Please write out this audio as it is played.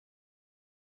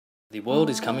The world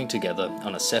is coming together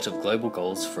on a set of global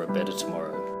goals for a better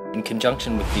tomorrow. In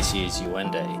conjunction with this year's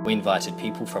UN Day, we invited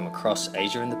people from across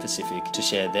Asia and the Pacific to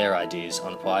share their ideas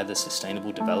on why the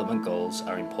Sustainable Development Goals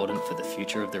are important for the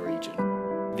future of the region.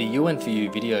 The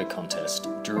UN4U video contest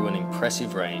drew an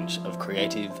impressive range of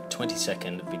creative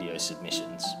 20-second video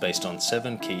submissions based on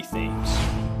 7 key themes.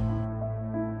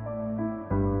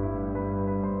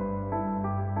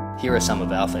 Here are some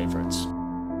of our favourites.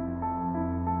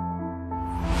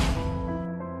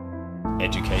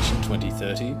 Education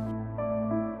 2030,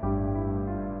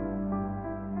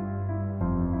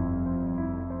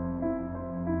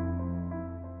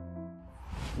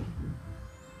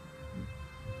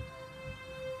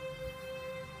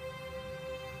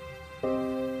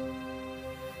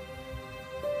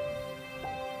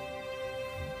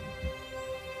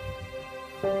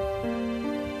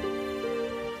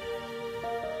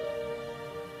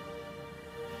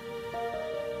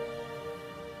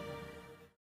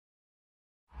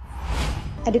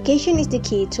 Education is the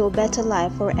key to a better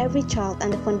life for every child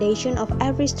and the foundation of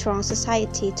every strong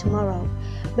society tomorrow.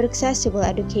 But accessible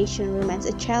education remains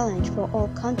a challenge for all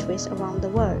countries around the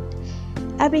world.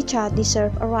 Every child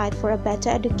deserves a right for a better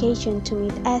education to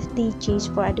meet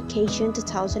SDGs for Education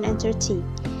 2030.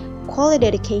 Quality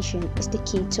education is the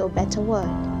key to a better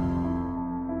world.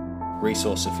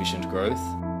 resource-efficient growth,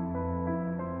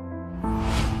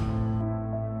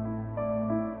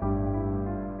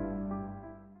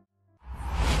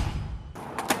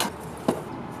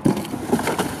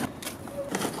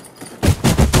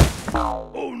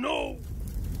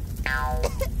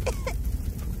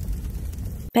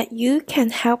 But you can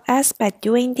help us by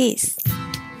doing this.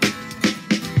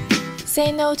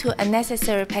 Say no to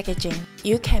unnecessary packaging.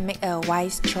 You can make a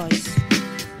wise choice.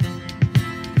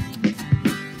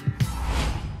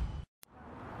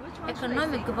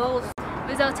 Economic goals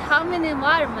without harming the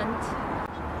environment.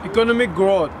 Economic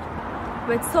growth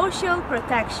With social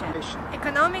protection.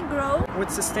 Economic growth with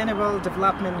sustainable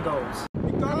development goals.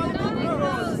 Economic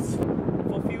growth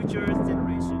For future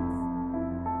generations.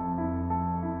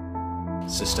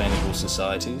 sustainable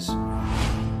societies,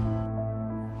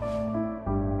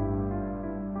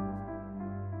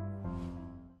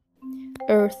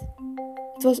 Earth.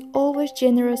 It was always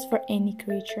generous for any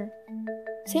creature.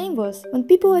 Same was when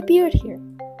people appeared here,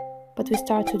 but we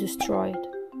start to destroy it.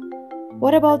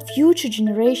 What about future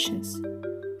generations?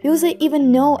 Will they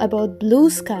even know about blue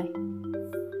sky?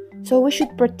 So we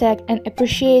should protect and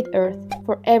appreciate Earth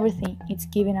for everything it's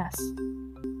given us.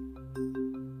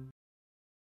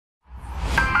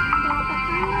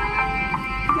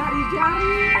 We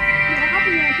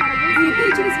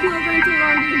teach children to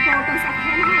learn the importance of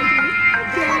hand hygiene.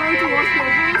 They learn to wash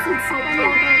their hands with soap and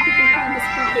water to prevent the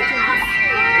spread of germs.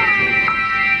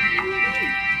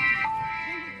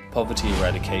 poverty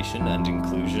eradication and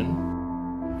inclusion,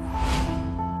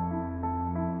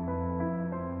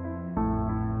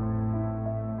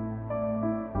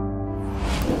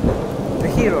 The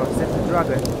hero set a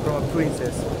dragon from a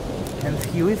princess, and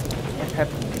he lived and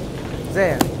happy.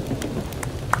 There.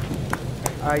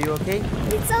 Are you okay?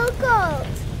 It's so cold.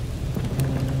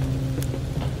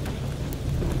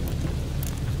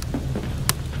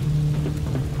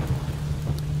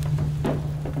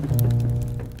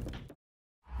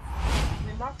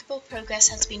 Remarkable progress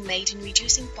has been made in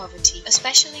reducing poverty,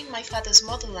 especially in my father's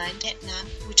motherland, Vietnam,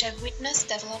 which I've witnessed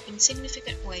develop in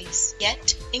significant ways.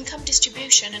 Yet, income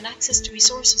distribution and access to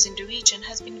resources in the region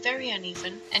has been very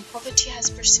uneven, and poverty has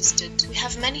persisted. We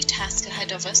have many tasks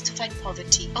ahead of us to fight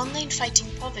poverty. Only in fighting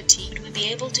poverty would we be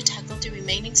able to tackle the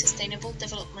remaining Sustainable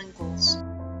Development Goals.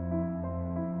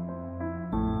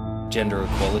 gender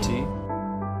equality,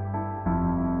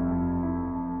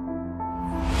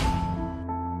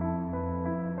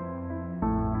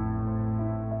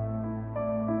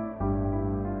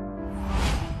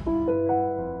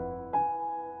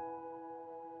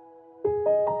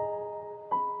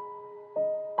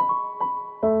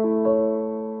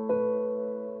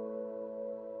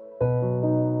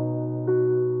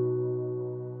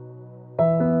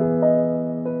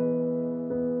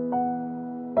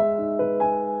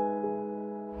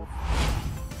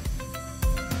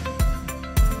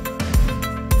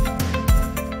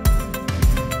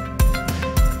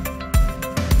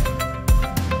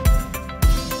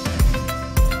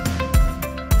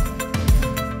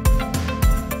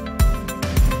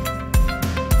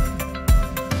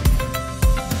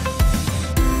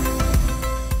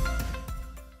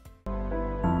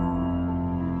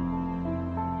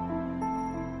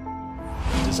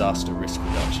 disaster risk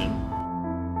reduction,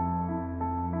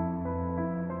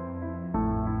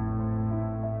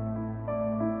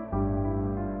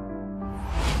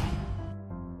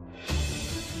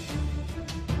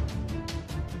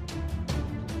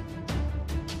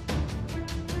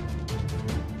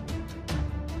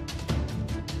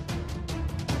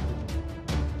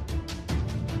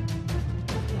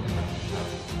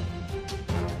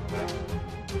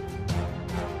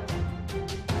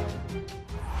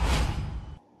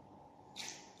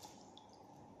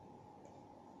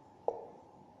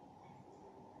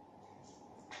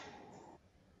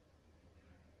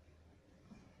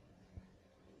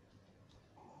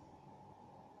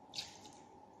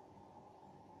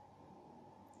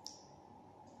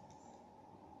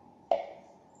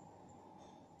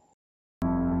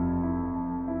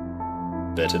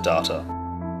 better data.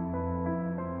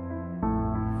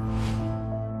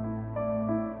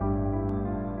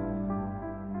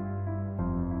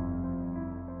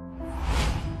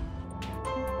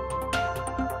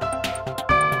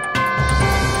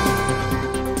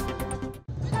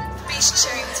 Information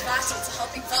sharing is vital to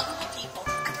helping vulnerable people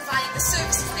and providing the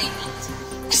services they need.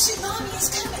 A tsunami is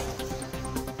coming.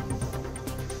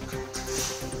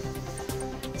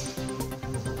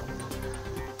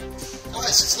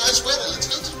 Guys, it's nice weather. Let's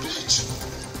go to the beach.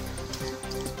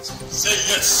 Say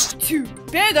yes to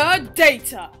better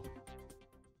data.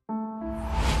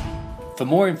 For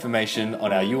more information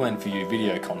on our UN4U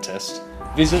video contest,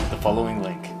 visit the following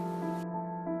link.